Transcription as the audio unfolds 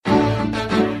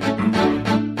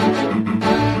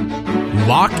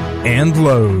Lock and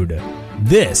load.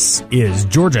 This is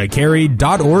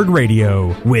GeorgiaCarry.org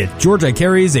Radio with Georgia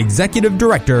Carry's Executive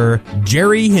Director,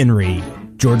 Jerry Henry.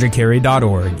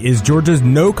 GeorgiaCarry.org is Georgia's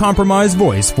no-compromise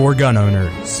voice for gun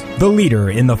owners. The leader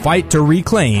in the fight to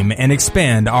reclaim and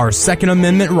expand our Second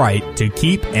Amendment right to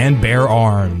keep and bear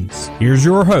arms. Here's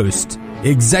your host,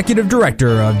 Executive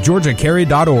Director of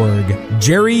GeorgiaCarry.org,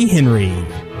 Jerry Henry.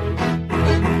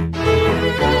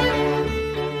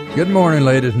 Good morning,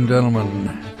 ladies and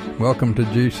gentlemen. Welcome to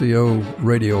GCO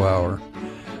Radio Hour.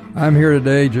 I'm here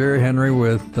today, Jerry Henry,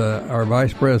 with our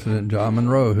Vice President, John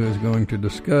Monroe, who is going to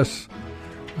discuss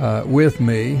with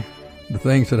me the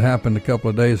things that happened a couple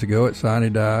of days ago at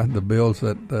Sine, the bills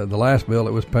that the last bill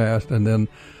that was passed, and then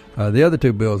the other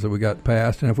two bills that we got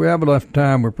passed. And if we have enough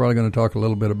time, we're probably going to talk a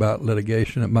little bit about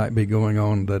litigation that might be going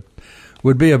on that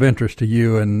would be of interest to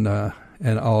you and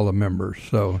all the members.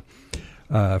 So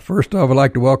first off, I'd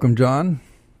like to welcome John.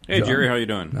 Hey, John. Jerry, how you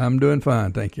doing? I'm doing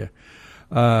fine, thank you.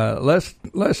 Let's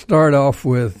start off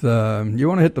with, you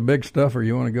want to hit the big stuff or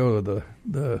you want to go to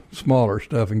the smaller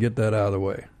stuff and get that out of the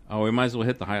way? Oh, we might as well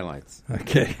hit the highlights.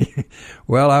 Okay.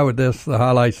 Well, the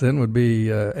highlights then would be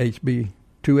HB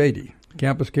 280,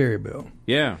 Campus Carry Bill.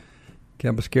 Yeah.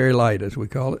 Campus Carry Light, as we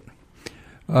call it.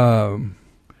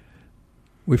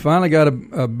 We finally got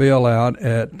a bill out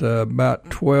at about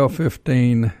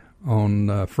 12:15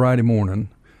 on Friday morning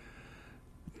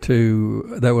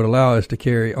that would allow us to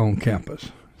carry on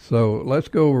campus. So let's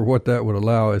go over what that would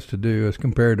allow us to do as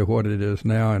compared to what it is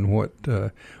now and what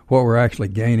we're actually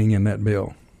gaining in that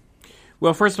bill.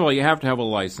 Well, first of all, you have to have a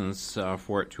license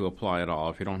for it to apply at all.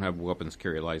 If you don't have a weapons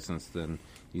carry license, then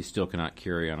you still cannot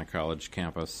carry on a college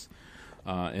campus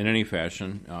in any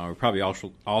fashion. We probably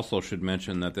also should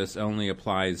mention that this only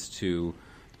applies to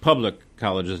public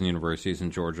colleges and universities in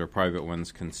Georgia. Private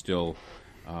ones can still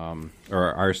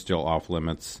or are still off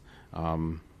limits.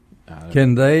 Can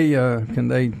they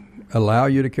allow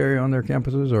you to carry on their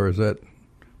campuses, or is that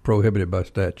prohibited by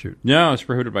statute? No, it's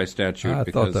prohibited by statute. I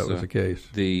thought that was the case.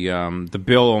 The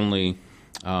bill only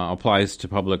applies to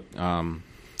public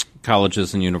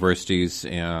colleges and universities,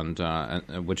 and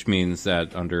which means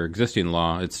that under existing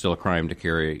law, it's still a crime to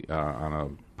carry on a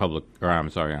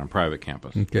private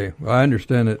campus. Okay. Well, I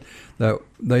understand that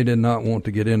they did not want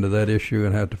to get into that issue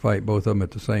and have to fight both of them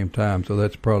at the same time, so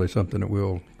that's probably something that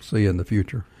we'll see in the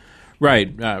future.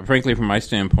 Right. Frankly, from my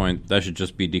standpoint, that should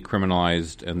just be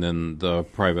decriminalized, and then the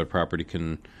private property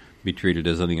can be treated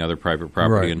as any other private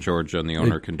property in Georgia, and the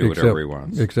owner can do whatever he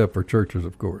wants. Except for churches,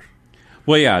 of course.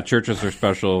 Well, yeah, churches are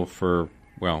special for,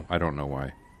 well, I don't know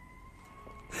why.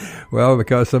 Well,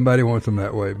 because somebody wants them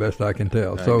that way, best I can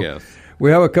tell. I So guess. We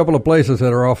have a couple of places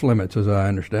that are off limits, as I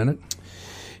understand it.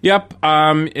 Yep.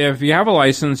 If you have a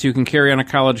license, you can carry on a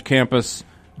college campus,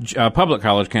 public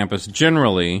college campus.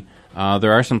 Generally,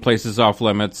 there are some places off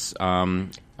limits: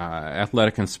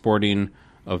 athletic and sporting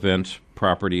event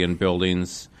property and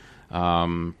buildings,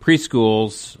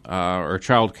 preschools or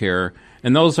child care,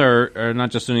 and those are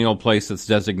not just any old place that's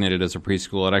designated as a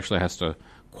preschool. It actually has to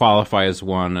qualify as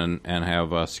one and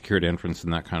have a secured entrance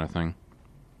and that kind of thing.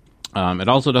 It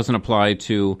also doesn't apply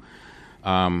to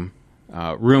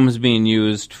rooms being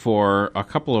used for a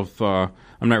couple of,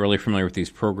 I'm not really familiar with these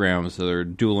programs. They're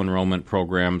dual enrollment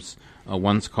programs.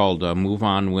 One's called Move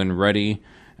On When Ready,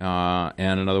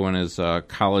 and another one is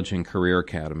College and Career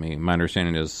Academy. My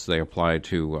understanding is they apply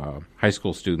to high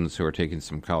school students who are taking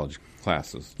some college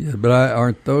classes. Yeah, but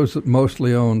aren't those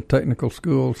mostly on technical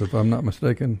schools, if I'm not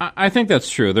mistaken? I think that's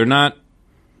true. They're not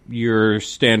your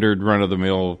standard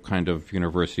run-of-the-mill kind of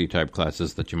university-type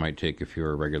classes that you might take if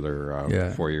you're a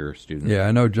regular four-year student. Yeah,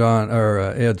 I know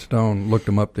Ed Stone looked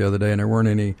them up the other day, and there weren't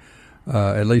any,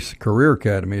 at least career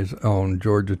academies on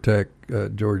Georgia Tech,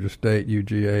 Georgia State,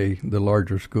 UGA, the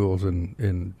larger schools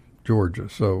in Georgia.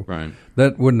 So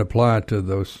that wouldn't apply to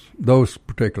those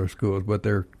particular schools, but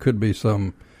there could be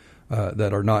some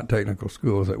that are not technical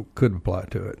schools that could apply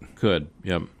to it. Could,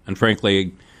 yep. And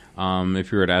frankly,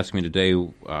 if you were to ask me today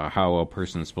how a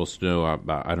person is supposed to know,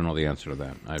 I don't know the answer to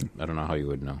that. I don't know how you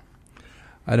would know.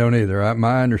 I don't either.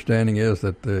 My understanding is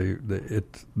that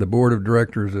the board of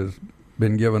directors has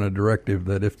been given a directive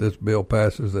that if this bill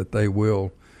passes, that they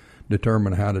will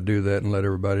determine how to do that and let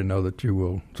everybody know that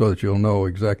so that you'll know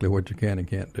exactly what you can and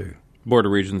can't do. Board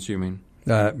of Regents, you mean?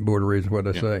 Board of Regents, what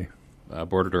did I say?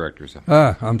 Board of Directors.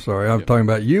 I'm sorry. I'm talking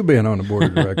about you being on the Board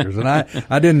of Directors. And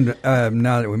I didn't,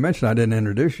 now that we mentioned, I didn't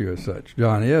introduce you as such.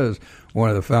 John is one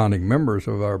of the founding members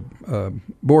of our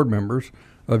board members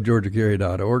of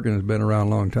GeorgiaCarry.org and has been around a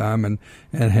long time and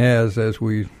has, as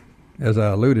I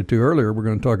alluded to earlier, we're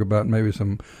going to talk about maybe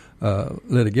some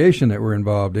litigation that we're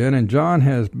involved in, and John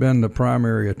has been the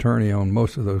primary attorney on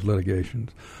most of those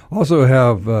litigations. Also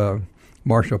have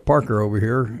Marshall Parker over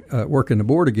here working the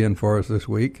board again for us this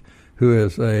week, who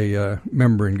is a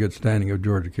member in good standing of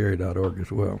GeorgiaCarry.org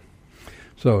as well.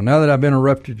 So now that I've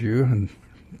interrupted you and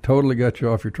totally got you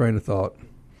off your train of thought.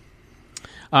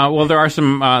 Well, there are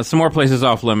some more places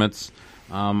off limits.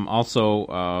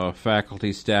 Also,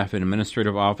 faculty, staff, and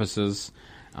administrative offices,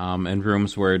 and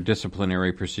rooms where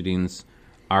disciplinary proceedings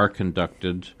are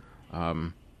conducted.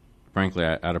 Frankly,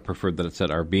 I'd have preferred that it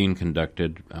said are being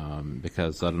conducted,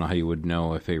 because I don't know how you would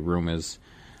know if a room is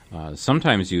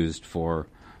sometimes used for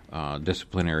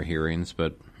disciplinary hearings,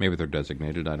 but maybe they're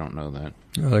designated. I don't know that.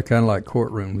 They're kind of like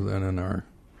courtrooms then in our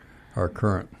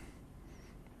current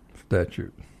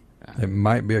statute. It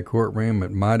might be a courtroom,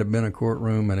 it might have been a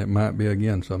courtroom, and it might be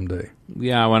again someday.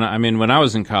 Yeah, when I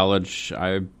was in college,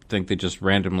 I think they just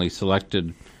randomly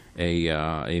selected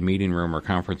a meeting room or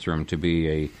conference room to be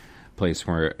a place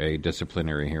where a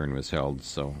disciplinary hearing was held.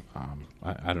 So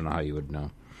I don't know how you would know.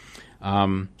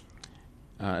 And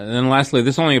then lastly,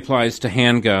 this only applies to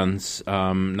handguns,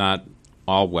 not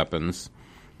all weapons.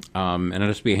 And it'll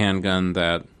just be a handgun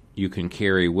that you can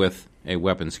carry with a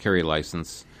weapons carry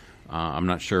license. I'm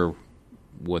not sure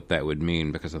what that would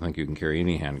mean, because I think you can carry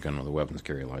any handgun with a weapons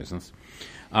carry license.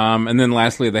 And then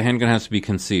lastly, the handgun has to be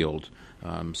concealed,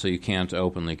 so you can't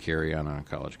openly carry on a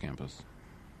college campus.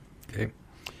 Okay.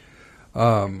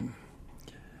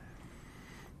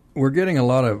 We're getting a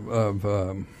lot of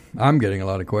I'm getting a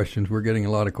lot of questions. We're getting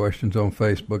a lot of questions on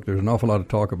Facebook. There's an awful lot of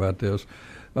talk about this.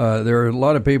 There are a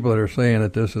lot of people that are saying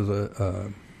that this is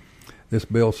this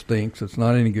bill stinks. It's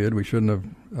not any good. We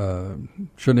shouldn't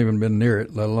even been near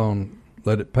it, let alone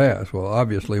let it pass. Well,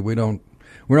 obviously we're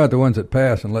not the ones that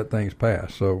pass and let things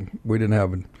pass. So we didn't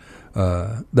have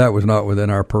that was not within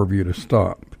our purview to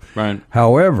stop. Right.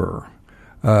 However,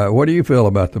 what do you feel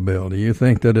about the bill? Do you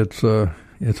think that it's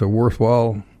a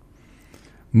worthwhile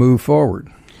move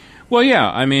forward? Well, yeah.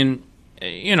 I mean,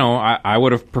 I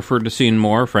would have preferred to seen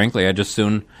more. Frankly, I just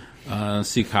soon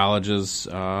see colleges,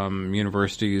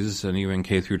 universities, and even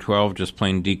K through 12 just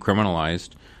plain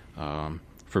decriminalized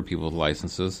for people with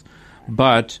licenses.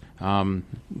 But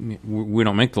we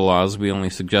don't make the laws. We only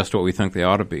suggest what we think they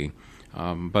ought to be.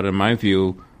 But in my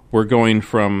view, we're going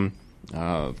from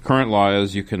current law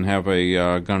is you can have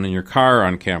a gun in your car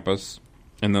on campus,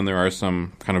 and then there are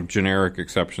some kind of generic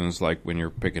exceptions, like when you're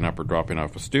picking up or dropping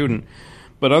off a student.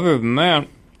 But other than that,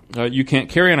 you can't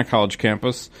carry on a college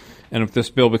campus. And if this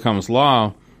bill becomes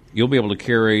law, you'll be able to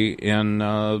carry in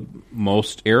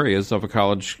most areas of a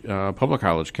college, public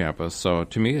college campus. So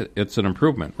to me, it's an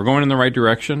improvement. We're going in the right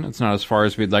direction. It's not as far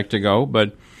as we'd like to go,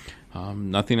 but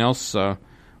nothing else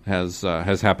has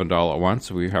happened all at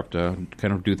once. We have to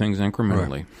kind of do things incrementally.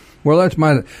 Right. Well,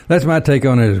 that's my take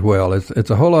on it as well. It's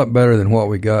a whole lot better than what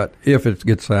we got if it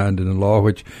gets signed into law,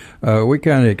 which we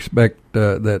kind of expect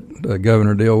that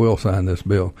Governor Deal will sign this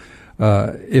bill.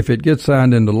 If it gets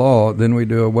signed into law, then we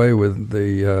do away with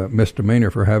the misdemeanor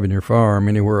for having your firearm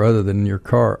anywhere other than your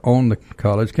car on the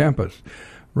college campus.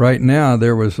 Right now,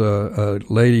 there was a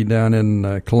lady down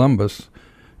in Columbus,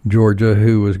 Georgia,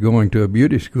 who was going to a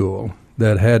beauty school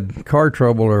that had car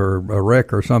trouble or a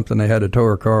wreck or something. They had to tow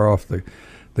her car off the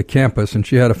campus, and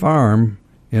she had a firearm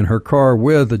in her car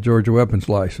with a Georgia weapons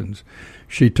license.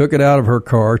 She took it out of her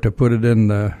car to put it in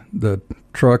the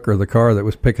truck or the car that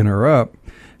was picking her up,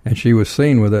 and she was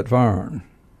seen with that firearm.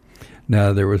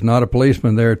 Now, there was not a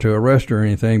policeman there to arrest her or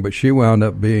anything, but she wound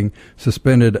up being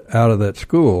suspended out of that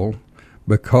school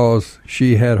because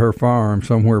she had her firearm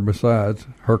somewhere besides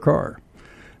her car.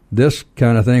 This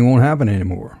kind of thing won't happen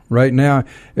anymore. Right now,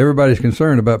 everybody's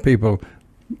concerned about people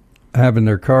having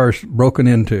their cars broken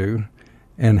into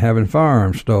and having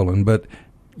firearms stolen. But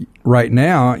right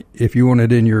now, if you want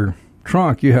it in your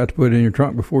trunk, you have to put it in your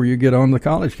trunk before you get on the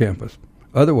college campus.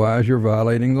 Otherwise, you're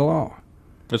violating the law.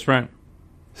 That's right.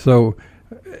 So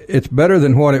it's better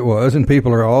than what it was, and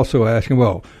people are also asking,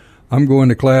 well, I'm going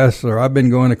to class, or I've been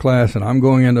going to class, and I'm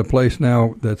going into a place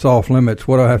now that's off limits.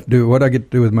 What do I have to do? What do I get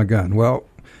to do with my gun? Well,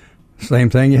 same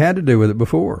thing you had to do with it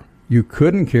before. You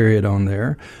couldn't carry it on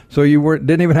there, so you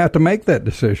didn't even have to make that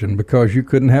decision because you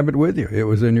couldn't have it with you. It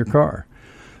was in your car.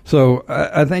 So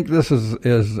I think this is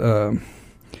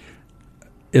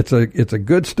it's a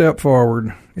good step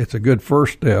forward. It's a good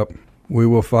first step. We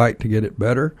will fight to get it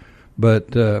better,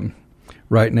 but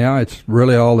right now it's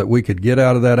really all that we could get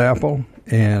out of that apple,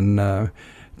 and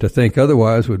to think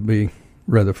otherwise would be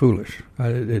rather foolish.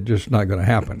 It's just not going to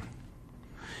happen.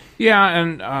 Yeah,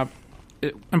 and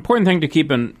important thing to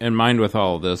keep in mind with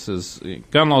all of this is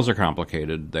gun laws are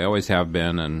complicated. They always have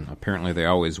been, and apparently they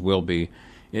always will be.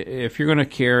 if you're going to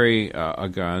carry a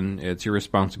gun, it's your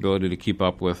responsibility to keep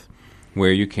up with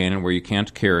where you can and where you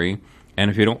can't carry. And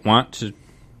if you don't want to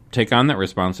take on that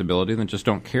responsibility, then just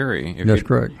don't carry. That's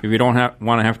correct. If you don't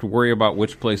want to have to worry about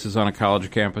which places on a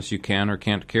college campus you can or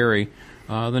can't carry,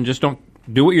 then just don't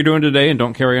do what you're doing today and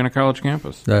don't carry on a college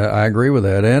campus. I agree with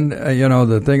that. And,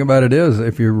 the thing about it is,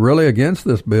 if you're really against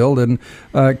this bill, then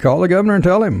call the governor and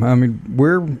tell him. I mean,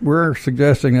 we're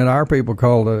suggesting that our people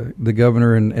call the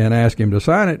governor and ask him to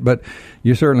sign it, but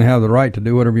you certainly have the right to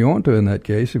do whatever you want to in that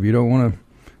case. If you don't want to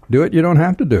do it, you don't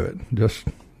have to do it. Just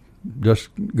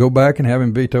go back and have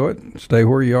him veto it. Stay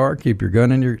where you are. Keep your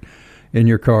gun in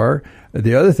your car.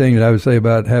 The other thing that I would say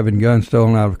about having guns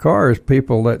stolen out of cars,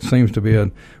 people, that seems to be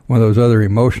one of those other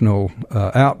emotional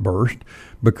outbursts,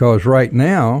 because right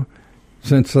now,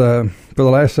 since for the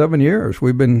last 7 years,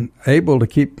 we've been able to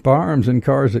keep firearms in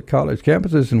cars at college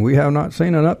campuses, and we have not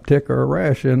seen an uptick or a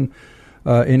rash in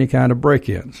any kind of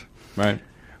break-ins. Right.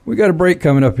 We got a break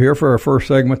coming up here for our first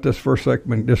segment. This first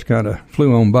segment just kind of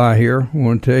flew on by here. I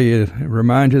want to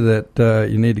remind you that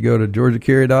you need to go to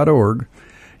georgiacarry.org.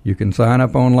 You can sign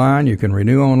up online. You can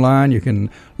renew online. You can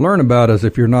learn about us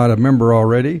if you're not a member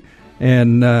already.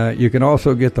 And you can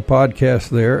also get the podcast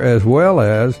there, as well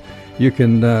as you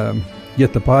can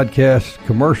get the podcast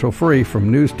commercial-free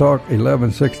from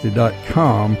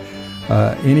newstalk1160.com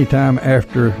anytime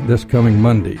after this coming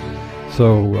Monday.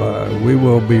 So we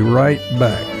will be right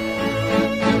back.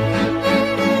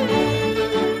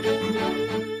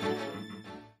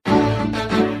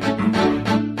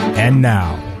 And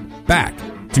now, back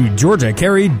to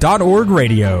GeorgiaCarry.org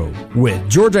Radio with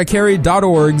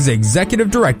GeorgiaCarry.org's Executive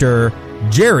Director,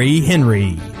 Jerry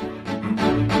Henry.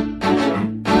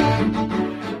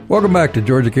 Welcome back to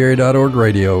GeorgiaCarry.org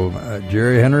Radio.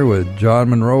 Jerry Henry with John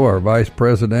Monroe, our Vice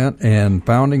President and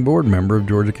founding board member of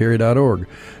GeorgiaCarry.org.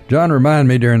 John reminded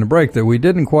me during the break that we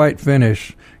didn't quite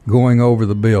finish going over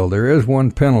the bill. There is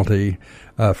one penalty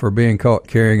for being caught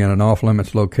carrying in an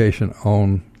off-limits location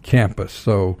on campus.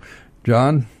 So,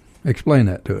 John, explain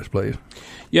that to us, please.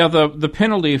 Yeah, the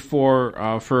penalty for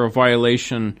a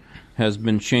violation has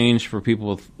been changed for people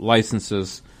with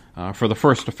licenses. For the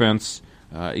first offense,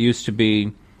 it used to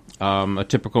be a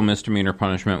typical misdemeanor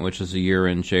punishment, which is a year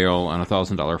in jail and a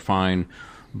 $1,000 fine.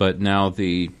 But now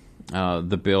the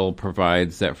bill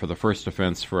provides that for the first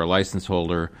offense for a license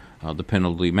holder,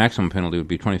 the maximum penalty would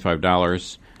be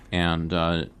 $25 and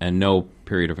no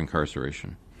period of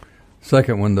incarceration.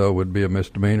 Second one, though, would be a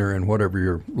misdemeanor and whatever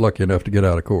you're lucky enough to get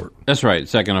out of court. That's right.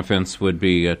 Second offense would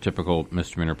be a typical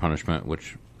misdemeanor punishment,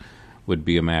 which would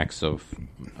be a max of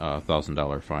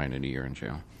 $1,000 fine and a year in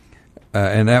jail.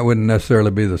 And that wouldn't necessarily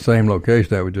be the same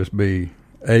location. That would just be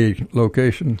a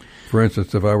location. For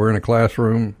instance, if I were in a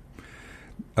classroom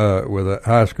with a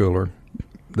high schooler,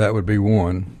 that would be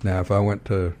one. Now, if I went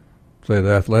to, say,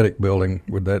 the athletic building,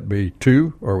 would that be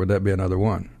two, or would that be another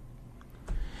one?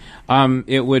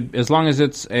 It would, as long as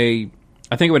it's I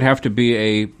think it would have to be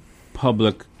a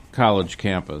public college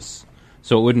campus.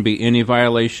 So it wouldn't be any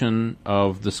violation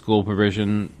of the school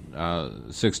provision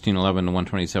 1611 to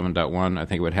 127.1. I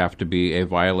think it would have to be a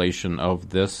violation of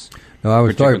this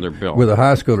particular bill. With the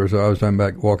high schoolers, I was talking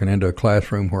about walking into a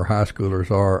classroom where high schoolers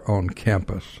are on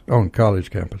campus, on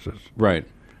college campuses. Right.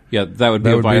 Yeah, that would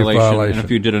be a violation. And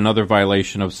if you did another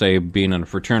violation of, say, being in a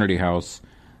fraternity house,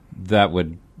 that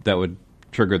would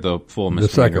trigger the full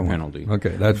misdemeanor penalty. Okay,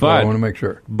 that's what I want to make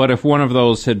sure. But if one of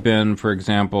those had been, for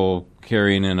example,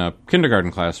 carrying in a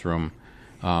kindergarten classroom,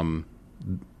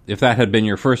 if that had been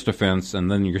your first offense and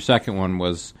then your second one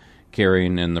was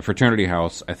carrying in the fraternity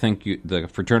house, I think the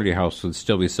fraternity house would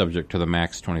still be subject to the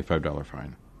max $25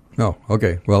 fine. Oh,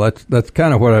 okay. Well, that's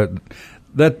kind of what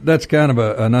that's kind of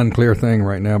an unclear thing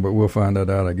right now, but we'll find that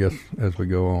out, I guess, as we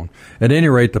go on. At any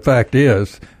rate, the fact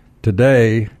is,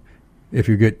 today, if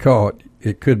you get caught,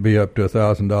 it could be up to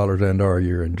 $1,000 and/or a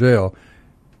year in jail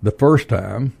the first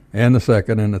time, and the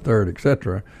second, and the third,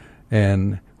 etc.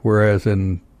 And whereas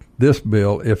in this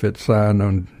bill, if it's signed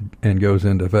on and goes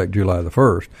into effect July the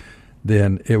 1st,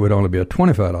 then it would only be a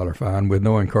 $25 fine with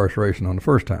no incarceration on the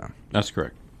first time. That's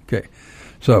correct. Okay,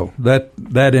 so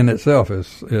that in itself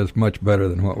is much better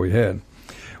than what we had.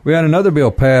 We had another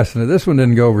bill passed, and this one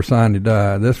didn't go over sine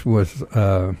die. This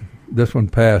one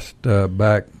passed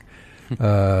back.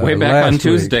 Way back on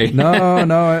Tuesday.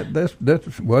 No. This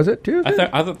was it Tuesday?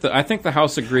 I think the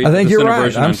House agreed. I think to the you're Senate right.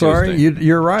 version I'm on sorry. Tuesday.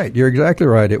 You're right. You're exactly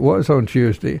right. It was on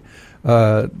Tuesday.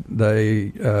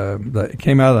 They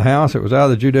came out of the House. It was out of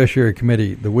the Judiciary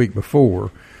Committee the week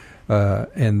before,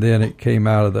 and then it came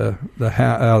out of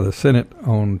the Senate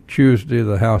on Tuesday.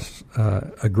 The House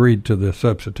agreed to the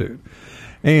substitute,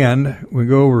 And we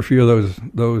go over a few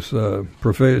of those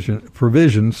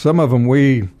provisions. Some of them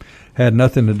we had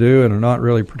nothing to do and are not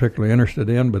really particularly interested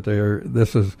in, but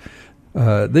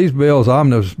these bills,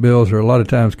 omnibus bills, are a lot of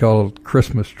times called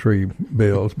Christmas tree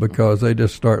bills because they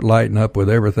just start lighting up with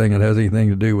everything that has anything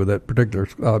to do with that particular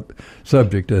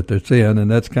subject that it's in,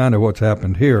 and that's kind of what's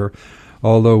happened here,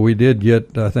 although we did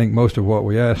get, I think, most of what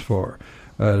we asked for.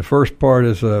 The first part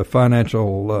is a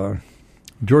financial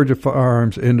Georgia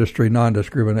Firearms Industry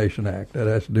Non-Discrimination Act. That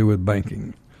has to do with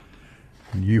banking.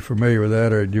 Are you familiar with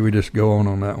that, or do we just go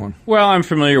on that one? Well, I'm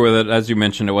familiar with it. As you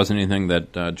mentioned, it wasn't anything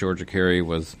that Georgia Carry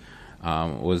was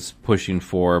pushing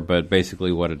for, but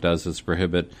basically what it does is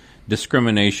prohibit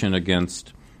discrimination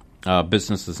against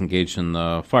businesses engaged in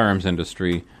the firearms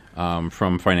industry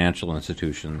from financial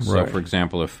institutions. Right. So, for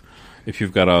example, if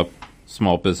you've got a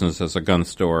small business as a gun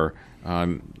store,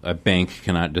 a bank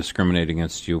cannot discriminate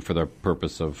against you for the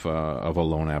purpose of a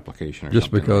loan application or just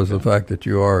something because like of the fact that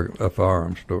you are a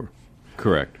firearms store.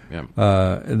 Correct, yeah.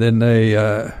 And then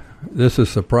this is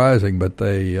surprising, but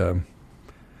they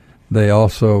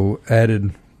also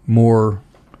added more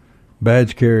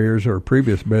badge carriers or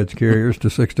previous badge carriers to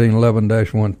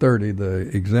 1611-130,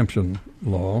 the exemption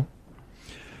law.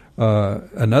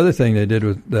 Another thing they did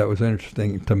that was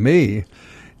interesting to me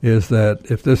is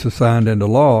that if this is signed into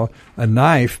law, a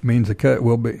knife means a cut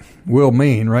will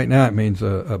mean right now it means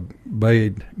a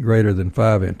blade greater than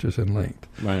 5 inches in length.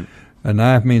 Right. A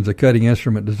knife means a cutting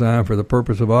instrument designed for the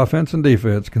purpose of offense and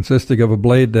defense, consisting of a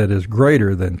blade that is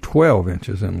greater than 12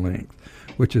 inches in length,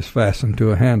 which is fastened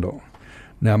to a handle.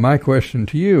 Now, my question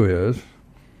to you is,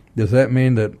 does that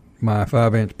mean that my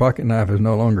 5-inch pocket knife is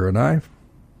no longer a knife?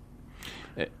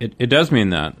 It does mean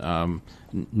that.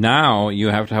 Now you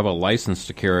have to have a license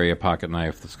to carry a pocket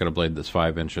knife that's got a blade that's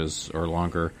 5 inches or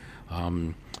longer.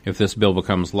 If this bill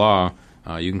becomes law,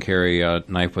 you can carry a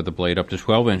knife with a blade up to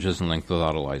 12 inches in length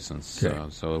without a license. Okay.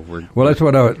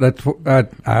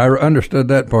 I understood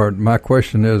that part. My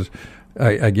question is,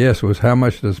 I guess, was how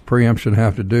much does preemption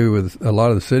have to do with a lot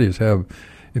of the cities have?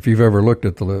 If you've ever looked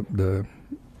at the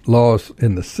laws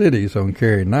in the cities on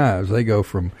carrying knives, they go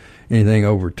from anything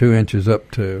over 2 inches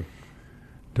up to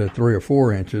 3 or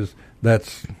 4 inches.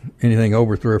 That's anything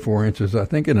over 3 or 4 inches. I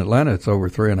think in Atlanta it's over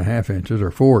 3.5 inches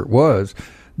or 4. It was.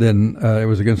 Then it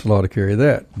was against the law to carry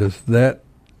that. Does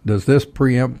this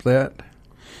preempt that?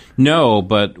 No,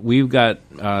 but we've got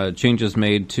changes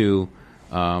made to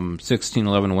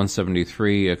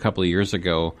 1611-173 a couple of years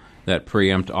ago that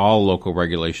preempt all local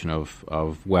regulation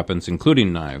of weapons,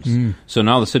 including knives. So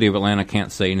now the city of Atlanta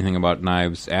can't say anything about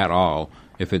knives at all.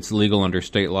 If it's legal under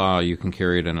state law, you can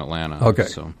carry it in Atlanta. Okay,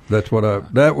 so that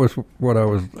was what I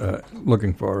was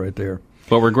looking for right there.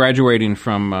 But we're graduating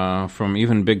from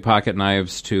even big pocket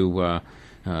knives to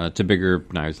bigger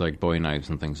knives like Bowie knives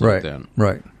and things like that.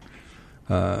 Right.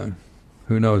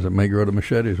 Who knows? It may grow to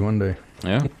machetes one day.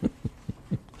 Yeah.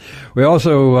 We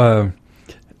also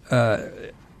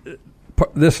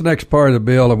this next part of the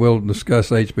bill, we'll discuss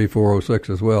HB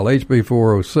 406 as well. HB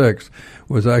 406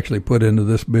 was actually put into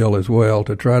this bill as well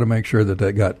to try to make sure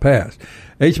that got passed.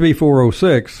 HB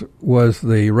 406 was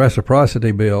the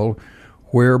reciprocity bill,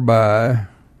 whereby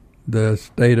the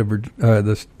state of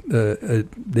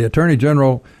the Attorney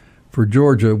General for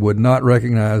Georgia would not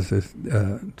recognize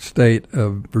the state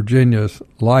of Virginia's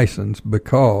license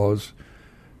because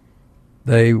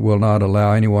they will not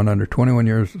allow anyone under 21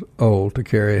 years old to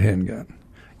carry a handgun.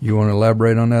 You want to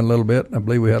elaborate on that a little bit? I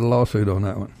believe we had a lawsuit on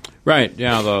that one. Right.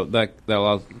 Yeah,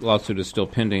 that lawsuit is still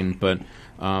pending, but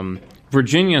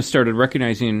Virginia started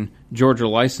recognizing Georgia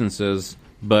licenses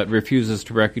but refuses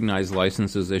to recognize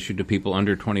licenses issued to people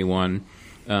under 21.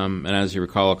 And as you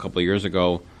recall, a couple of years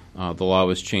ago, the law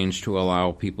was changed to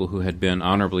allow people who had been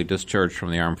honorably discharged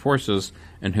from the armed forces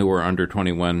and who were under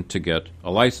 21 to get a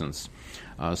license.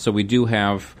 So we do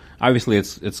have, obviously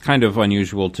it's kind of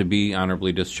unusual to be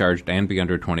honorably discharged and be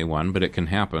under 21, but it can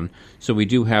happen. So we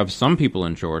do have some people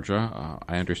in Georgia,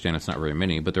 I understand it's not very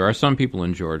many, but there are some people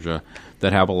in Georgia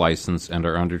that have a license and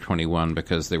are under 21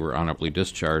 because they were honorably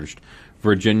discharged.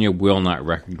 Virginia will not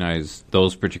recognize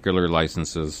those particular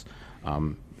licenses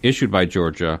issued by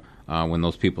Georgia when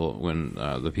the people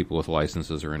with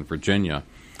licenses are in Virginia.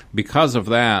 Because of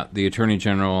that, the Attorney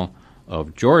General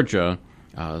of Georgia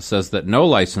says that no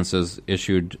licenses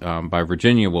issued by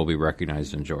Virginia will be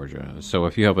recognized in Georgia. So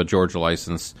if you have a Georgia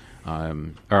license, a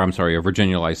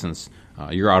Virginia license,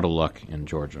 you're out of luck in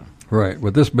Georgia. Right.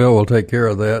 Well, this bill will take care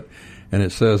of that, and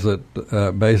it says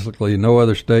that basically no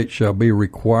other state shall be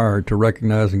required to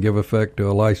recognize and give effect to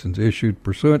a license issued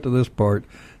pursuant to this part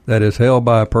that is held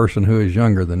by a person who is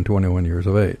younger than 21 years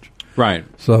of age. Right.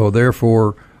 So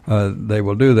therefore, they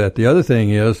will do that. The other thing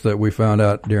is that we found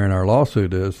out during our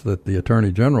lawsuit is that the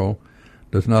Attorney General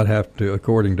does not have to,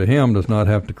 according to him, does not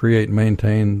have to create and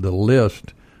maintain the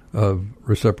list of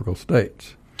reciprocal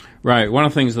states. Right. One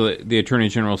of the things that the Attorney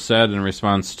General said in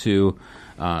response to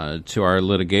our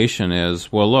litigation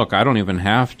is, well, look, I don't even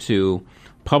have to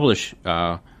publish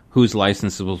whose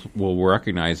licenses will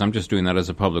recognize. I'm just doing that as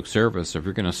a public service. If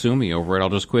you're going to sue me over it, I'll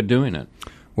just quit doing it.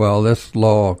 Well, this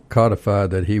law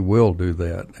codified that he will do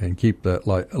that and keep that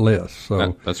list.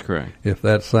 So that's correct. If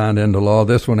that's signed into law,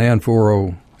 this one and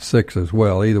 406 as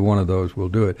well, either one of those will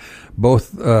do it.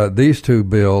 Both these two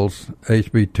bills,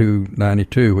 HB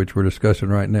 292, which we're discussing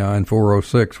right now, and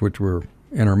 406, which we're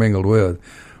intermingled with,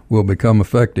 will become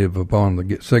effective upon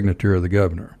the signature of the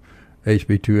governor.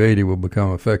 HB 280 will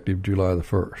become effective July the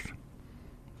 1st.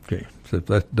 Okay, so if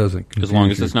that doesn't confuse as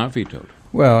long as you. it's not vetoed.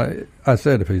 Well, I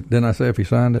said didn't I say if he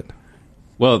signed it?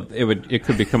 Well, it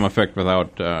could become effect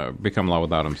become law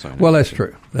without him signing. Well, that's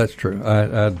true. That's true.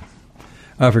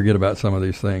 I forget about some of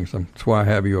these things. That's why I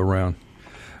have you around.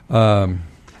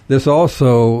 This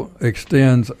also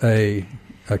extends a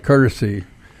courtesy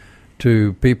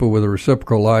to people with a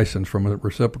reciprocal license from a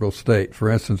reciprocal state. For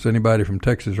instance, anybody from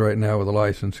Texas right now with a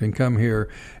license can come here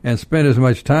and spend as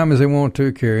much time as they want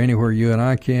to, carry anywhere you and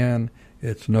I can.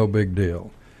 It's no big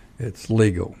deal. It's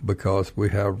legal because we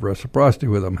have reciprocity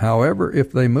with them. However,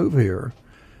 if they move here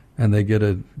and they get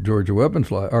a Georgia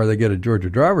weapons license, or they get a Georgia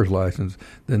driver's license,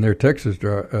 then their Texas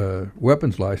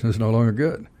weapons license is no longer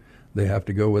good. They have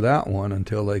to go without one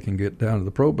until they can get down to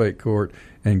the probate court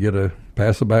and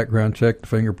pass the background check, the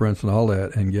fingerprints, and all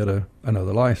that, and get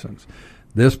another license.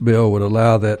 This bill would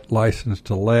allow that license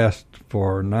to last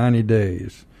for 90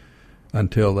 days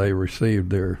until they receive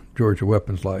their Georgia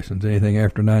weapons license. Anything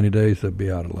after 90 days, they'd be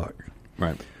out of luck.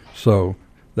 Right. So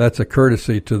that's a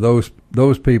courtesy to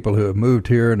those people who have moved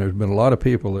here, and there's been a lot of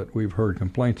people that we've heard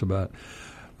complaints about.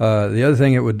 The other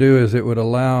thing it would do is it would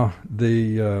allow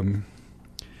the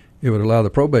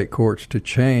probate courts to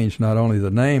change not only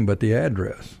the name but the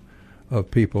address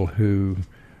of people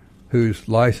whose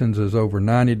license is over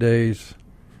 90 days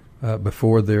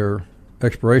before their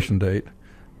expiration date.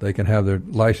 They can have their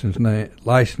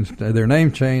their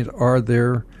name changed or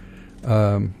their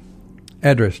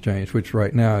address changed, which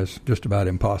right now is just about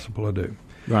impossible to do.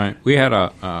 Right. We had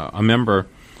a member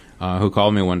who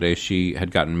called me one day. She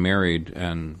had gotten married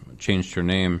and changed her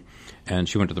name, and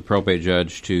she went to the probate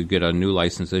judge to get a new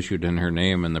license issued in her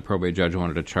name, and the probate judge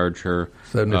wanted to charge her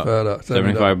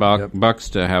 $75 bucks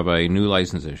to have a new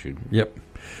license issued. Yep.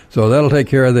 So that'll take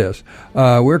care of this.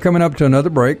 We're coming up to another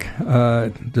break.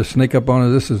 Just sneak up on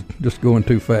it. This is just going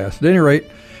too fast. At any rate,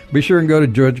 be sure and go to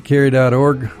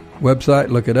georgiacarry.org website,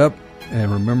 look it up,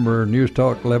 and remember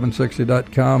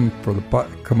newstalk1160.com for the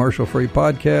commercial-free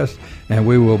podcast, and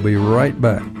we will be right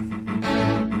back.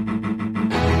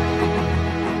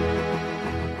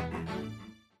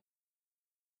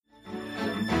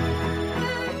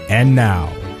 And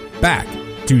now, back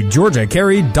to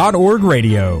GeorgiaCarry.org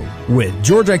Radio with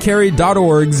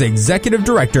GeorgiaCarry.org's Executive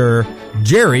Director,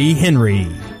 Jerry Henry.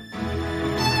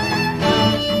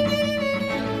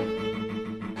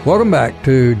 Welcome back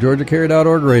to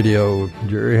GeorgiaCarry.org Radio.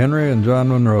 Jerry Henry and John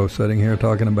Monroe sitting here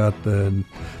talking about the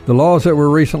laws that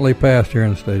were recently passed here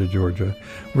in the state of Georgia.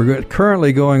 We're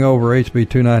currently going over HB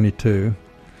 292.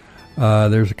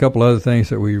 There's a couple other things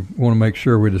that we want to make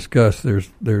sure we discuss.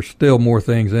 There's still more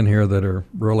things in here that are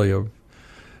really of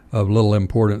little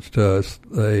importance to us.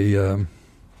 They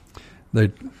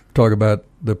talk about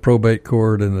the probate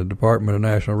court and the Department of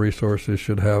National Resources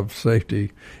should have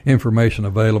safety information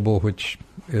available, which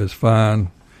is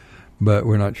fine, but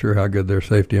we're not sure how good their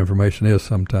safety information is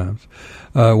sometimes.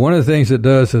 One of the things it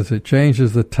does is it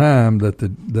changes the time that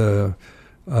the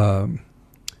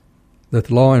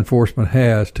law enforcement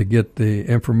has to get the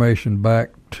information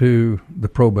back to the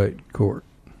probate court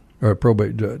or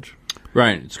probate judge.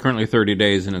 Right. It's currently 30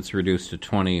 days, and it's reduced to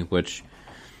 20, which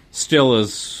still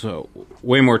is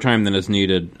way more time than is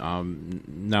needed.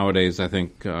 Nowadays, I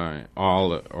think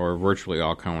all or virtually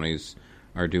all counties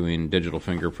are doing digital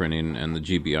fingerprinting, and the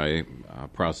GBI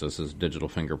processes digital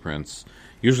fingerprints,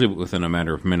 usually within a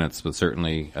matter of minutes, but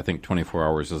certainly I think 24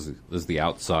 hours is the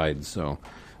outside. So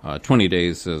 20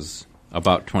 days is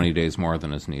about 20 days more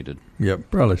than is needed.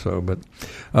 Yep, probably so. But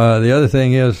the other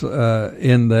thing is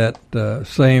in that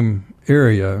same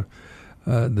area,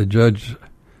 the judge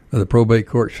of the probate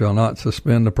court shall not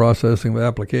suspend the processing of the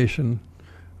application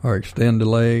or extend,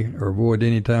 delay, or void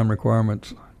any time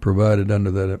requirements provided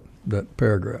under that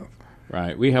paragraph.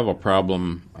 Right. We have a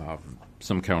problem.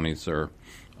 Some counties are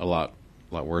a lot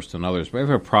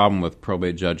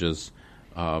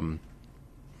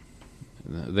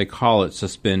they call it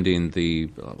suspending the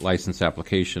license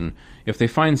application. If they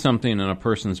find something in a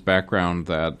person's background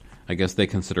that I guess they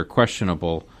consider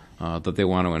questionable, that they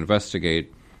want to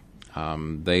investigate,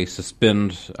 they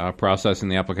suspend processing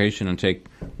the application and take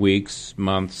weeks,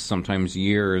 months, sometimes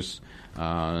years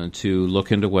to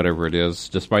look into whatever it is,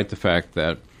 despite the fact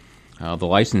that the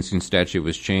licensing statute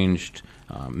was changed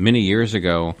many years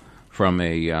ago from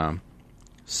a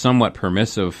somewhat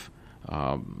permissive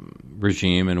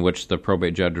regime in which the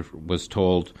probate judge was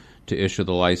told to issue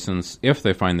the license if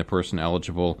they find the person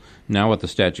eligible. Now what the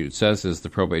statute says is the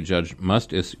probate judge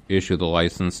must issue the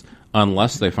license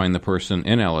unless they find the person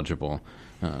ineligible.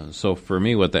 So for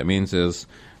me, what that means is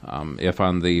if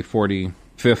on the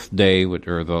 45th day,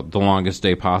 or the longest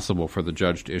day possible for the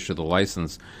judge to issue the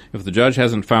license, if the judge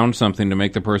hasn't found something to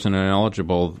make the person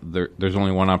ineligible, there's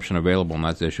only one option available, and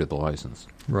that's issue the license.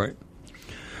 Right.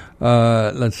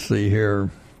 Let's see here.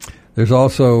 There's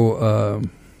also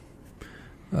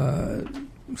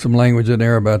some language in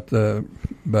there about the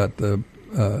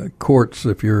courts.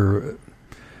 If you're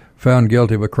found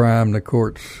guilty of a crime, the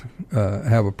courts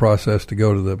have a process to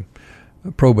go to the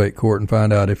probate court and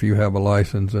find out if you have a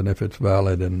license and if it's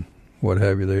valid and what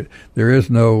have you. There is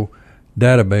no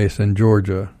database in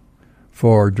Georgia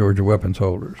for Georgia weapons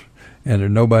holders,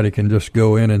 and nobody can just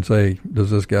go in and say,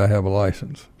 does this guy have a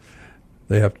license?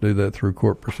 They have to do that through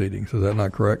court proceedings. Is that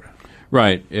not correct?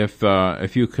 Right. If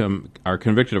you are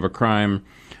convicted of a crime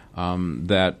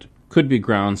that could be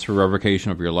grounds for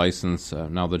revocation of your license,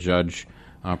 now the judge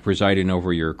presiding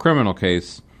over your criminal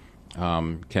case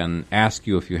can ask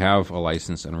you if you have a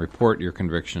license and report your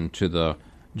conviction to the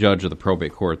judge of the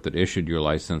probate court that issued your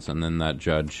license, and then that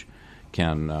judge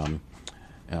can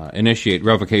initiate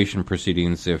revocation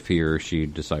proceedings if he or she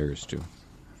desires to.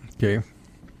 Okay.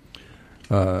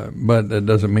 But that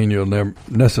doesn't mean you'll never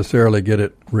necessarily get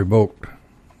it revoked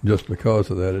just because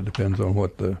of that. It depends on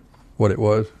what it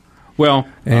was. Well,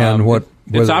 and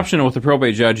it's optional with the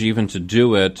probate judge even to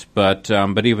do it, but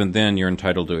even then you're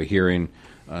entitled to a hearing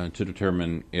to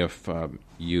determine if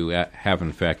you have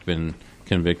in fact been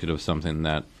convicted of something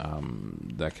that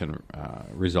can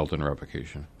result in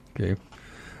revocation. Okay.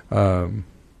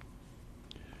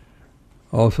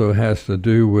 Also has to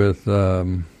do with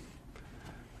a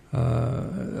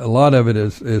lot of it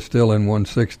is still in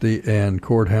 160 and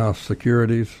courthouse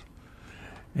securities,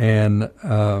 and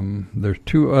there's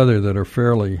two other that are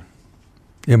fairly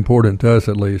important to us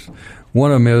at least.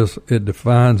 One of them is it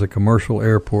defines a commercial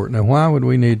airport. Now, why would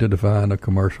we need to define a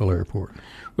commercial airport?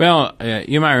 Well,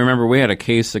 you might remember we had a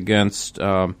case against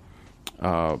the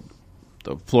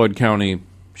Floyd County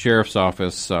Sheriff's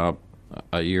Office a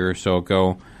year or so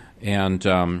ago,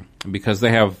 and because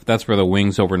that's where the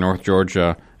Wings Over North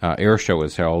Georgia air show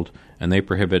is held, and they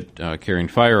prohibit carrying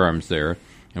firearms there.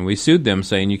 And we sued them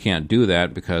saying you can't do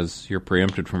that because you're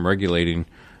preempted from regulating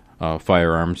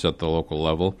firearms at the local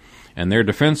level. And their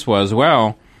defense was,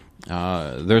 well,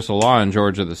 there's a law in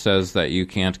Georgia that says that you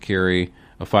can't carry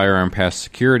a firearm past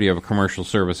security of a commercial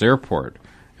service airport.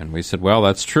 And we said, well,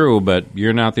 that's true, but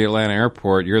you're not the Atlanta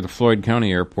airport. You're the Floyd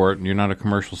County airport, and you're not a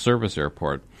commercial service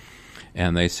airport.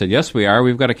 And they said, yes, we are.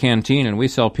 We've got a canteen, and we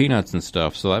sell peanuts and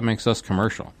stuff, so that makes us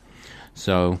commercial.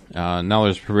 So now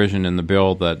there's a provision in the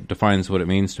bill that defines what it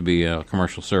means to be a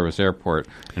commercial service airport,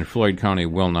 and Floyd County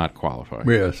will not qualify.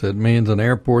 Yes, it means an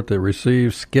airport that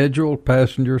receives scheduled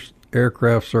passenger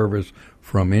aircraft service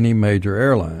from any major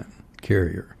airline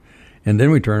carrier. And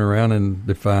then we turn around and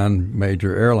define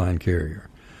major airline carrier.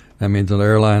 That means an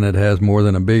airline that has more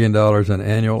than $1 billion in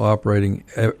annual operating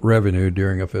revenue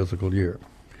during a fiscal year.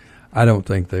 I don't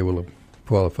think they will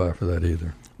qualify for that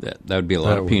either. That would be a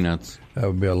lot of peanuts. That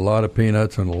would be a lot of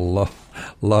peanuts and a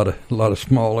lot of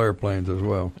small airplanes as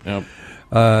well. Yep.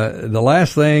 The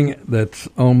last thing that's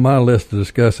on my list to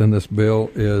discuss in this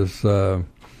bill is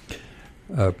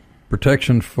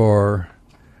protection for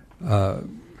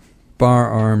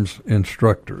firearms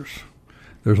instructors.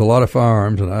 There's a lot of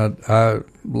firearms, and a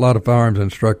lot of firearms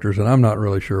instructors, and I'm not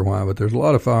really sure why, but there's a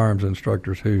lot of firearms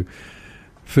instructors who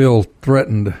feel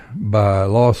threatened by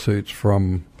lawsuits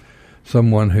from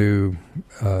someone who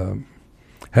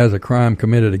has a crime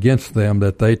committed against them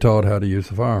that they taught how to use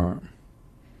the firearm.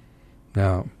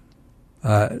 Now,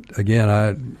 I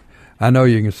know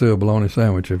you can sue a bologna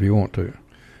sandwich if you want to.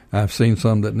 I've seen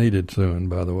some that needed suing,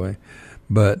 by the way.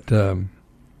 But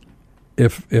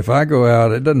if I go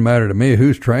out, it doesn't matter to me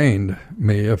who's trained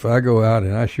me. If I go out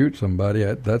and I shoot somebody,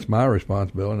 that's my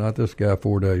responsibility, not this guy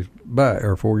 4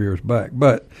 years back.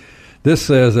 But this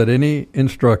says that any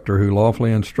instructor who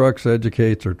lawfully instructs,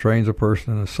 educates, or trains a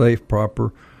person in a safe,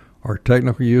 proper, or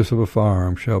technical use of a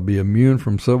firearm shall be immune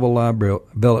from civil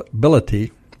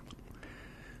liability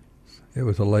It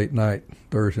was a late night,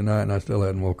 Thursday night, and I still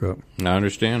hadn't woke up. I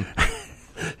understand.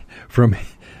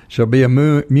 Shall be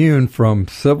immune from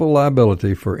civil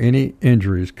liability for any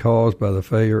injuries caused by the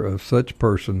failure of such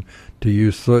person to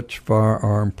use such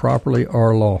firearm properly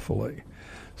or lawfully.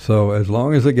 So as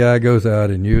long as the guy goes out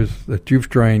and that you've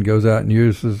trained goes out and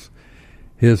uses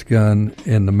his gun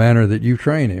in the manner that you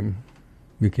train him,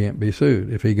 you can't be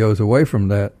sued. If he goes away from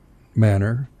that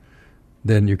manner,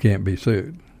 then you can't be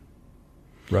sued.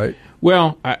 Right?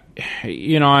 Well,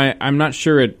 I'm not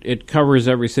sure it covers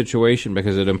every situation,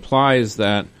 because it implies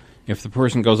that if the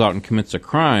person goes out and commits a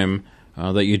crime,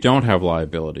 that you don't have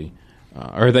liability,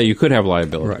 or that you could have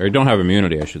liability, right, or don't have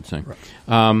immunity, I should say. Right.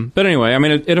 But anyway, I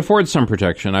mean, it affords some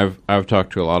protection. I've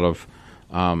talked to a lot of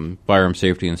firearm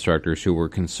safety instructors who were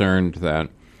concerned that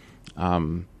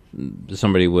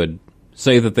somebody would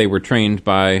say that they were trained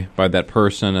by that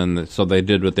person, and so they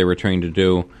did what they were trained to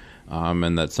do.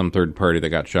 And that some third party that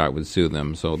got shot would sue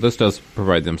them. So this does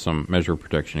provide them some measure of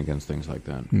protection against things like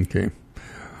that. Okay.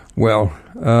 Well,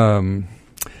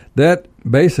 that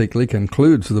basically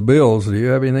concludes the bills. Do you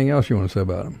have anything else you want to say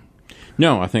about them?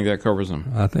 No, I think that covers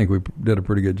them. I think we did a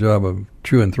pretty good job of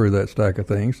chewing through that stack of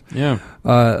things. Yeah.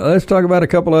 Let's talk about a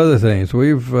couple other things.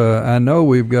 I know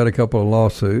we've got a couple of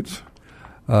lawsuits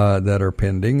that are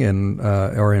pending and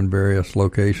are in various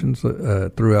locations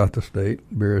throughout the state,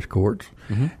 various courts.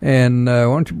 Mm-hmm. And why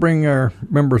don't you bring our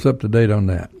members up to date on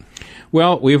that?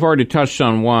 Well, we've already touched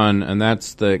on one, and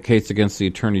that's the case against the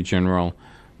Attorney General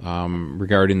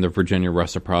regarding the Virginia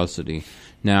reciprocity.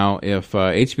 Now, if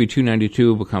HB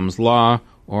 292 becomes law,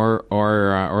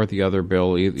 or the other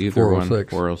bill, either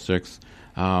 406. one, 406,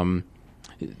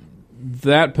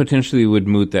 that potentially would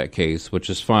moot that case, which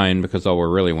is fine, because all we're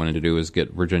really wanting to do is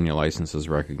get Virginia licenses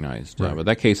recognized. Right. But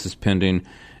that case is pending,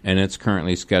 and it's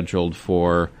currently scheduled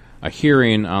for a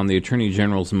hearing on the Attorney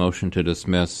General's motion to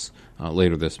dismiss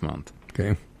later this month.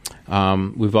 Okay.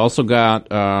 We've also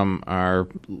got our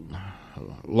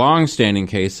long-standing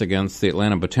case against the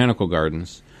Atlanta Botanical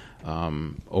Gardens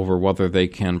over whether they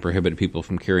can prohibit people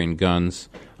from carrying guns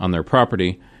on their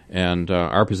property. And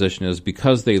our position is,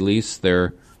 because they lease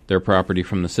their property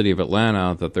from the city of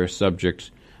Atlanta, that they're subject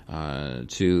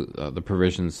to the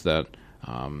provisions that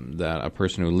a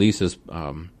person who leases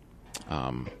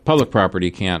public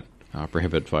property can't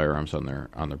prohibit firearms on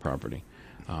their property.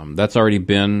 That's already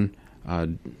been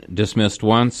dismissed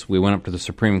once. We went up to the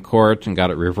Supreme Court and got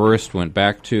it reversed. Went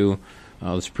back to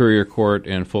the Superior Court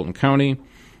in Fulton County,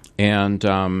 and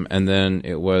then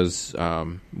it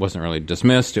wasn't really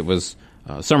dismissed. It was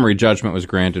summary judgment was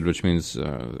granted, which means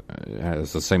it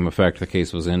has the same effect. The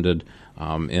case was ended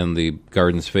in the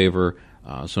Garden's favor.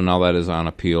 So now that is on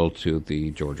appeal to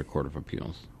the Georgia Court of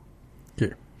Appeals.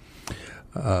 Okay.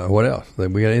 What else?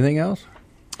 We got anything else?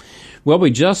 Well,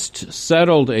 we just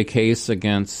settled a case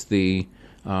against the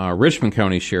Richmond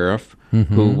County Sheriff,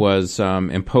 mm-hmm, who was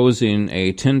imposing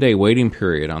a 10-day waiting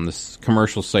period on this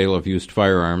commercial sale of used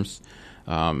firearms.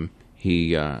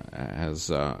 We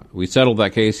settled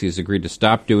that case. He's agreed to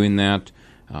stop doing that.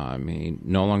 He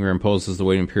no longer imposes the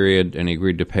waiting period, and he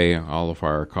agreed to pay all of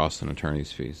our costs and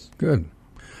attorney's fees. Good.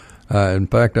 In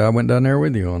fact, I went down there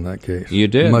with you on that case. You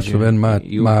did. Must have been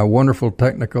my wonderful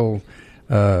technical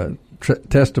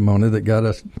testimony that got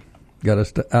us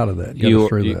out of that. Got us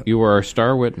through that. You were our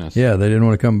star witness. Yeah, they didn't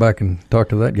want to come back and talk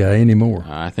to that guy anymore.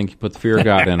 I think you put the fear of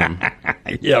God in him.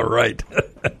 Yeah, right.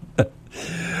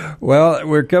 Well,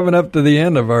 we're coming up to the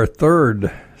end of our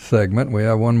third segment. We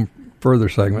have one further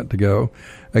segment to go.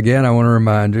 Again, I want to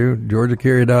remind you,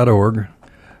 GeorgiaCarry.org.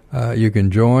 You can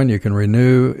join, you can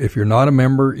renew. If you're not a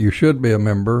member, you should be a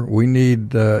member. We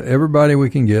need everybody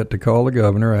we can get to call the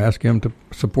governor, ask him to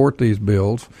support these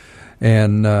bills.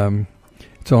 And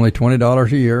it's only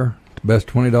 $20 a year. It's the best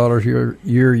 $20 a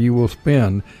year you will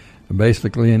spend,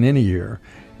 basically, in any year.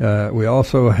 We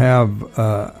also have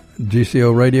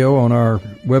GCO Radio on our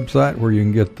website where you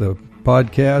can get the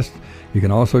podcast. You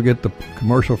can also get the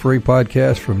commercial-free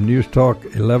podcast from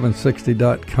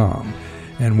newstalk1160.com.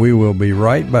 And we will be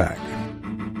right back.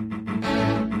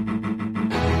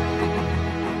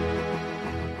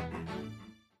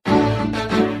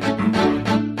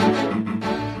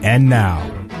 And now,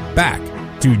 back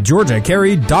to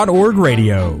GeorgiaCarry.org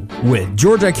Radio with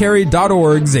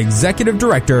GeorgiaCarry.org's Executive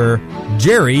Director,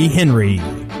 Jerry Henry.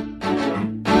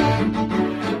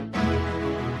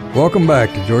 Welcome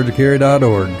back to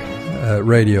GeorgiaCarry.org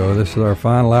Radio. This is our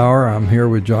final hour. I'm here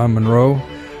with John Monroe.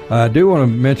 I do want to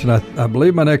mention, I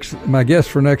believe my guest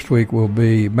for next week will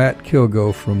be Matt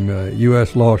Kilgo from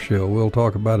U.S. Law Shield. We'll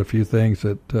talk about a few things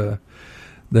that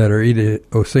are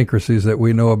idiosyncrasies that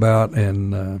we know about,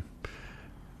 and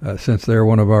since they're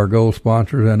one of our gold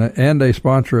sponsors and a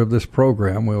sponsor of this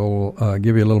program, we'll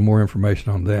give you a little more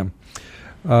information on them.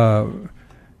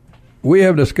 We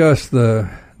have discussed the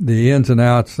ins and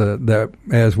outs that,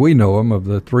 as we know them, of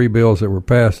the 3 bills that were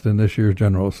passed in this year's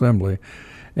General Assembly.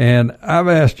 And I've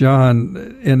asked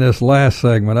John in this last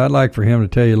segment, I'd like for him to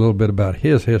tell you a little bit about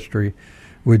his history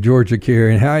with Georgia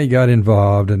Carry and how he got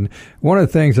involved. And one of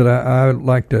the things that I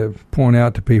like to point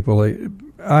out to people,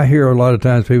 I hear a lot of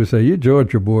times people say, you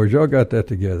Georgia boys, y'all got that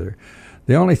together.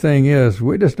 The only thing is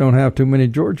we just don't have too many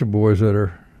Georgia boys that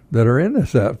are in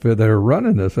this outfit, that are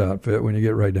running this outfit when you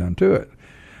get right down to it.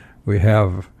 We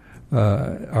have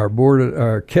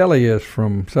our Kelly is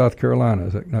from South Carolina,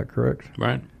 is that not correct?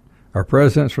 Right. Our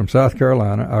president's from South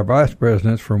Carolina. Our vice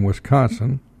president's from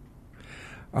Wisconsin.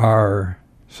 Our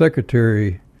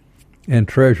secretary and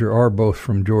treasurer are both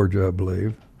from Georgia, I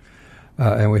believe.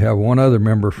 And we have one other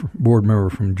board member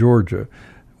from Georgia.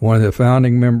 One of the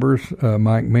founding members,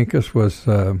 Mike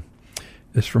Minkus,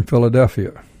 is from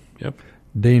Philadelphia. Yep.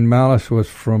 Dean Malice was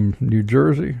from New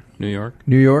Jersey. New York.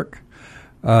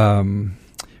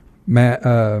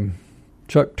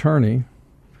 Chuck Turney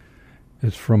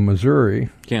is from Missouri.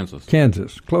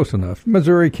 Kansas. Close enough.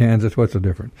 Missouri, Kansas. What's the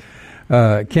difference?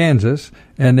 Kansas.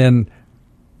 And then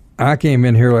I came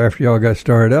in here after y'all got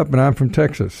started up, and I'm from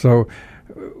Texas. So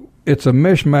it's a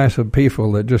mishmash of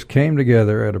people that just came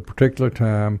together at a particular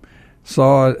time,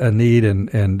 saw a need,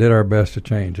 and did our best to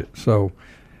change it. So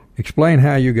explain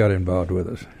how you got involved with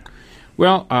us.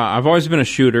 Well, I've always been a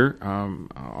shooter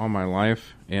all my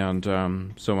life, and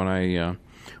so when I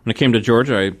came to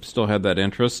Georgia, I still had that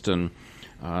interest, and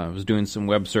I was doing some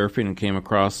web surfing and came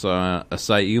across a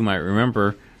site you might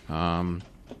remember,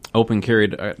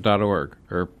 opencarry.org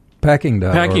or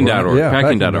Packing.org. Packing.org. Yeah,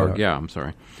 Packing.org. Yeah, I'm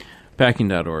sorry.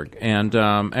 Packing.org. And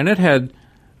it had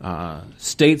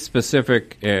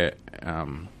state-specific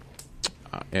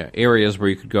areas where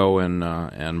you could go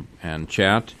and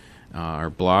chat or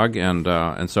blog, and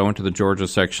so I went to the Georgia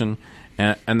section,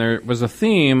 and there was a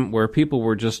theme where people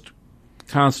were just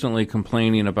constantly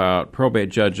complaining about probate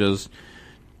judges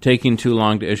taking too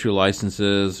long to issue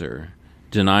licenses or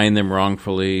denying them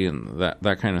wrongfully and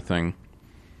that kind of thing.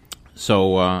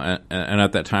 So, and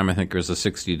at that time, I think there was a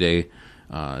 60-day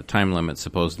time limit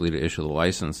supposedly to issue the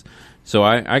license. So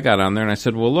I got on there and I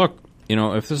said, well, look,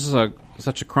 if this is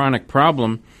such a chronic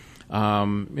problem,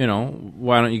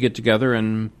 why don't you get together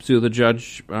and sue the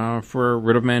judge for a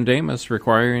writ of mandamus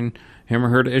requiring him or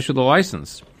her to issue the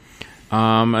license?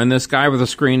 And this guy with a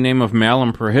screen name of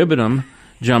Malum Prohibitum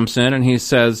jumps in and he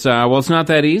says, well, it's not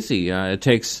that easy. It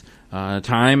takes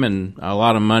time and a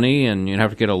lot of money, and you'd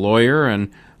have to get a lawyer, and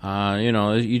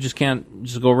you just can't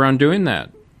just go around doing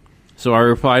that. So I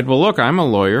replied, well, look, I'm a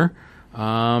lawyer,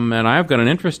 and I've got an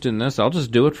interest in this. I'll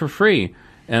just do it for free.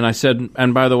 And I said,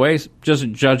 and by the way,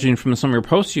 just judging from some of your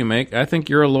posts you make, I think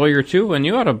you're a lawyer too, and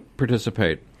you ought to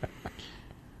participate.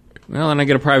 Well, and I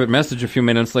get a private message a few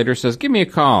minutes later, says, give me a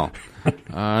call.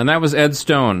 And that was Ed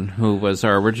Stone, who was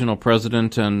our original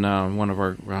president and one of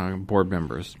our board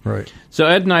members. Right. So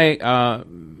Ed and I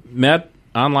met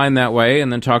online that way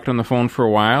and then talked on the phone for a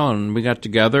while, and we got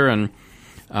together and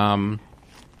found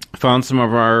some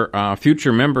of our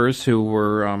future members who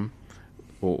were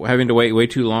having to wait way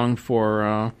too long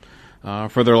for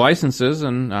their licenses,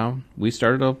 and we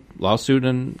started a lawsuit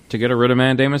to get a writ of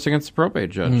mandamus against the probate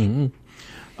judge. Mm-hmm.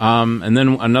 And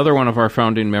then another one of our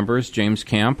founding members, James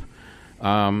Camp,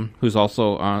 who's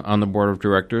also on the board of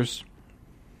directors,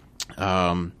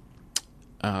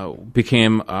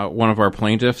 became one of our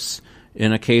plaintiffs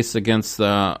in a case against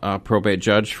the probate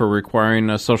judge for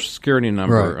requiring a Social Security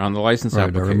number on the license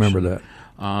application. I remember that.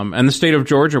 And the state of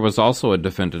Georgia was also a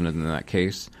defendant in that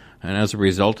case. And as a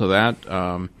result of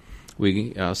that,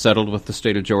 we settled with the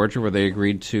state of Georgia, where they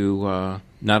agreed to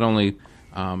not only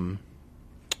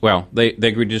they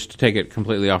agreed just to take it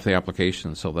completely off the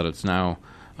application so that it's now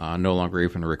no longer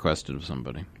even requested of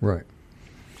somebody. Right.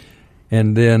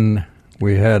 And then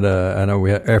we had,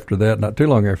 after that, not too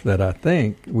long after that, I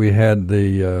think, we had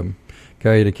the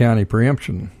Cayuga County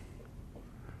preemption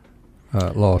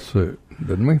lawsuit,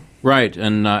 didn't we? Right.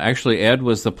 And actually, Ed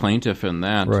was the plaintiff in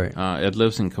that. Right. Ed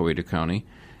lives in Cayuga County.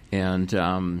 And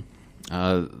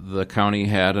the county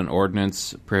had an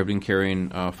ordinance prohibiting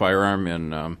carrying a firearm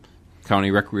in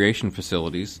county recreation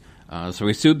facilities. So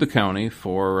we sued the county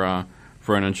for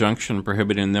an injunction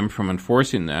prohibiting them from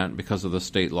enforcing that because of the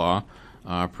state law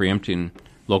preempting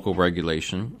local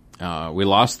regulation. We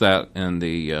lost that in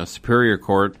the Superior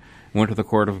Court, went to the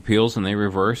Court of Appeals, and they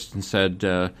reversed and said,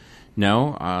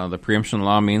 no, the preemption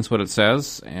law means what it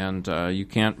says, and you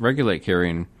can't regulate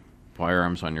carrying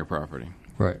firearms on your property.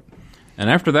 Right. And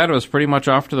after that, it was pretty much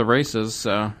off to the races.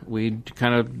 We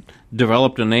kind of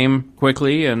developed a name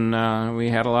quickly, and we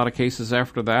had a lot of cases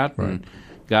after that, Right. and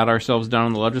got ourselves down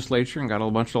in the legislature and got a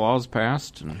bunch of laws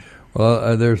passed.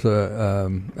 Well, there's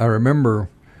I remember,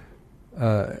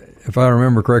 if I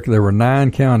remember correctly, there were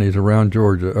 9 counties around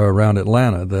Georgia, around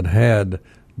Atlanta, that had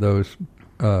those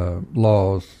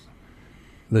laws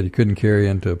that you couldn't carry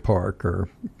into a park or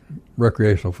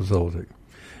recreational facility.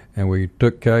 And we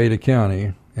took Cayuga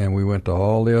County, and we went to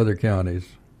all the other counties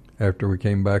after we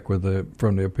came back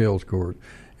from the appeals court,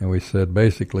 and we said,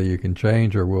 basically, you can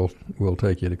change or we'll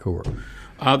take you to court.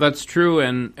 That's true,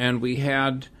 and we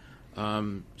had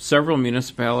several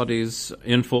municipalities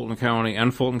in Fulton County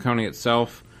and Fulton County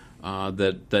itself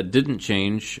that didn't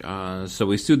change. So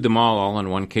we sued them all in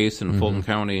one case in Fulton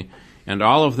County, and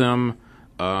all of them,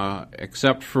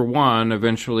 except for one,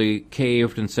 eventually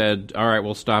caved and said, all right,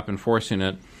 we'll stop enforcing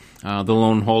it. The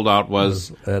lone holdout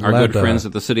was our good friends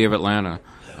at the city of Atlanta.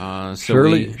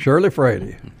 Shirley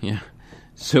Frady. Yeah.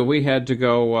 So we had to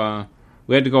go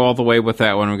all the way with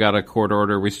that one. We got a court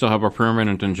order. We still have a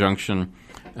permanent injunction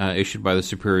issued by the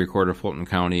Superior Court of Fulton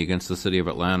County against the city of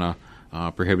Atlanta,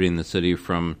 prohibiting the city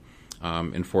from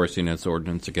enforcing its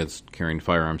ordinance against carrying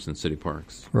firearms in city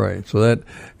parks. Right. So that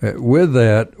with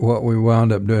that, what we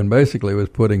wound up doing basically was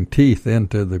putting teeth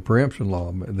into the preemption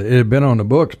law. It had been on the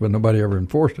books, but nobody ever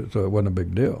enforced it, so it wasn't a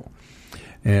big deal.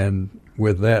 And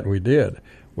with that, we did.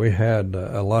 We had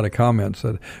a lot of comments.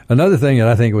 Another thing that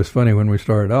I think was funny when we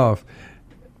started off,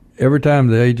 every time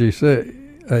the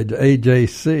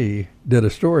AJC did a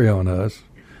story on us,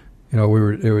 it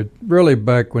was really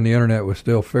back when the internet was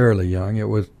still fairly young. It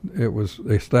was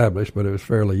established, but it was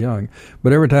fairly young.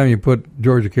 But every time you put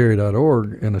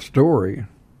GeorgiaCarry.org in a story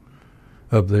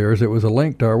of theirs, it was a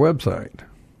link to our website.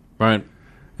 Right.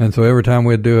 And so every time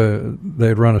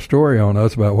they'd run a story on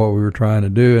us about what we were trying to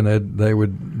do, and they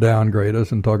would downgrade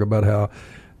us and talk about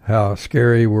how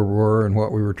scary we were and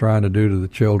what we were trying to do to the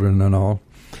children and all.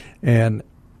 And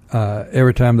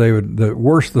every time the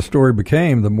worse the story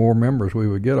became, the more members we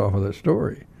would get off of that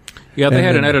story. Yeah, they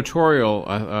had an editorial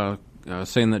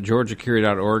saying that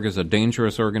GeorgiaCarry.org is a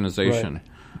dangerous organization.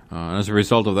 Right. As a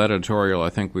result of that editorial, I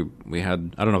think we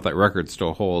had, I don't know if that record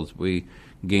still holds, we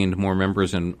gained more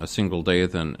members in a single day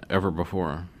than ever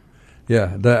before.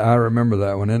 Yeah, I remember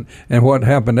that one. And what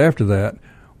happened after that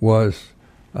was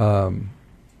the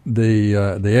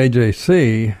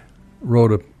AJC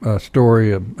wrote a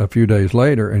story a few days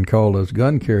later and called us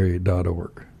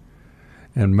guncarry.org.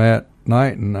 And Matt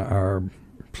Knighton, our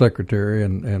secretary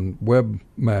and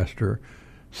webmaster,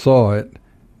 saw it,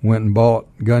 went and bought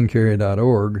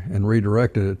guncarry.org and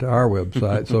redirected it to our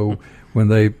website. So when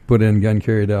they put in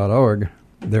guncarry.org,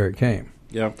 there it came.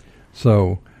 Yep.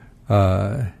 So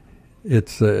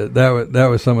it's that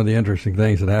was some of the interesting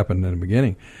things that happened in the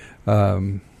beginning.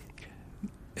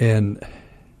 And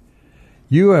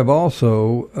you have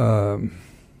also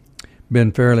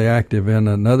been fairly active in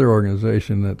another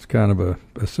organization that's kind of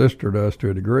a sister to us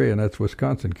to a degree, and that's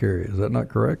Wisconsin Carry. Is that not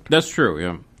correct? That's true,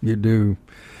 yeah. You do.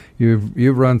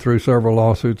 You've run through several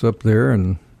lawsuits up there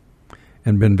and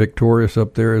been victorious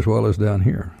up there as well as down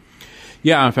here.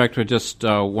 Yeah, in fact, I just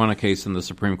won a case in the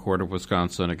Supreme Court of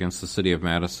Wisconsin against the city of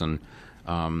Madison.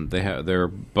 Their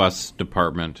bus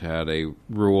department had a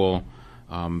rule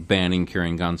banning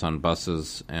carrying guns on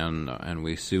buses, and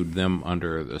we sued them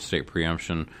under the state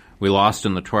preemption. We lost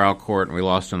in the trial court, and we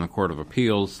lost in the Court of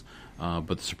Appeals, but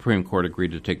the Supreme Court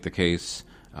agreed to take the case.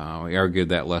 We argued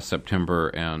that last September,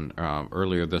 and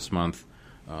earlier this month,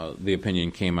 the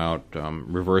opinion came out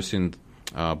reversing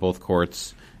both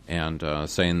courts and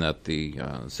saying that the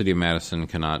city of Madison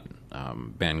cannot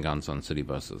ban guns on city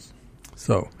buses.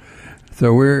 So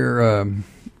we're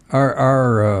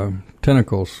our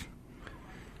tentacles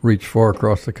reach far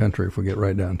across the country if we get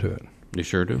right down to it. You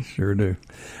sure do. Sure do.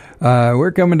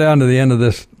 We're coming down to the end of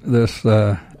this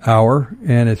hour,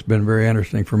 and it's been very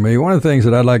interesting for me. One of the things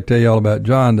that I'd like to tell you all about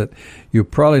John that you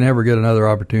probably never get another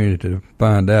opportunity to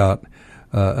find out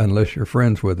unless you're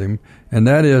friends with him, and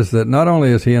that is that not only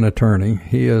is he an attorney,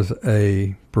 he is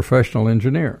a professional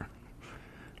engineer.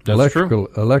 That's true.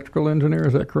 Electrical engineer,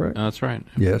 is that correct? That's right.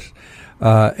 Yes.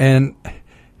 And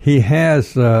he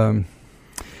has one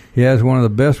of the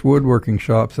best woodworking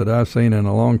shops that I've seen in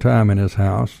a long time in his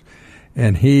house.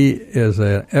 And he is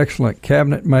an excellent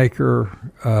cabinet maker.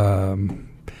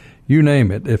 You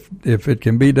name it. If it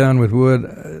can be done with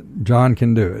wood, John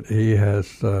can do it.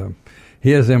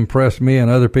 He has impressed me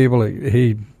and other people.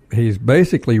 He's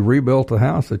basically rebuilt the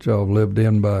house that y'all have lived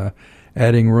in by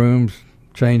adding rooms,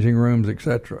 changing rooms,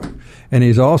 etc. And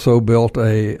he's also built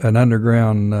an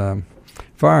underground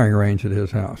firing range at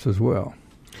his house as well.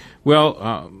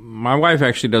 Well, my wife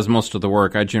actually does most of the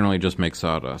work. I generally just make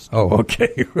sawdust. Oh,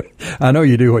 okay. I know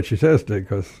you do what she says to,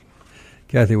 because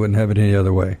Kathy wouldn't have it any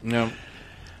other way. No.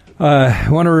 I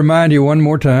want to remind you one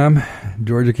more time,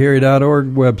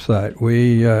 GeorgiaCarry.org website.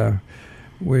 We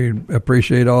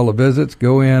appreciate all the visits.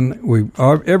 Go in.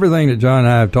 Everything that John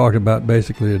and I have talked about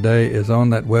basically today is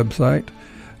on that website.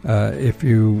 If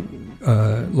you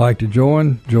like to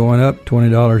join up,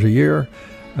 $20 a year.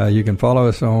 You can follow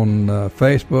us on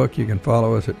Facebook. You can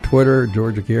follow us at Twitter, at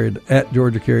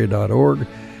GeorgiaCarry.org,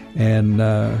 and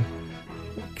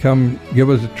come give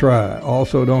us a try.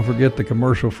 Also, don't forget the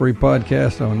commercial-free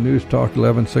podcast on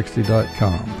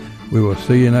newstalk1160.com. We will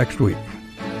see you next week.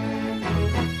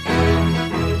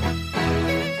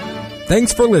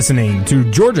 Thanks for listening to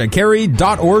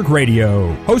GeorgiaCarry.org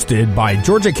Radio, hosted by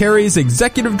Georgia Carry's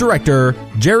Executive Director,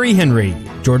 Jerry Henry.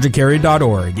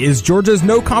 GeorgiaCarry.org is Georgia's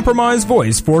no-compromise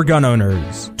voice for gun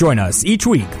owners. Join us each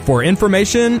week for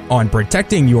information on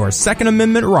protecting your Second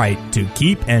Amendment right to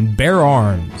keep and bear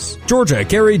arms.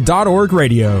 GeorgiaCarry.org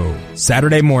Radio,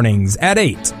 Saturday mornings at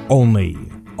 8 only,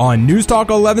 on News Talk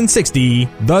 1160,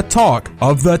 the talk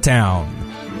of the town.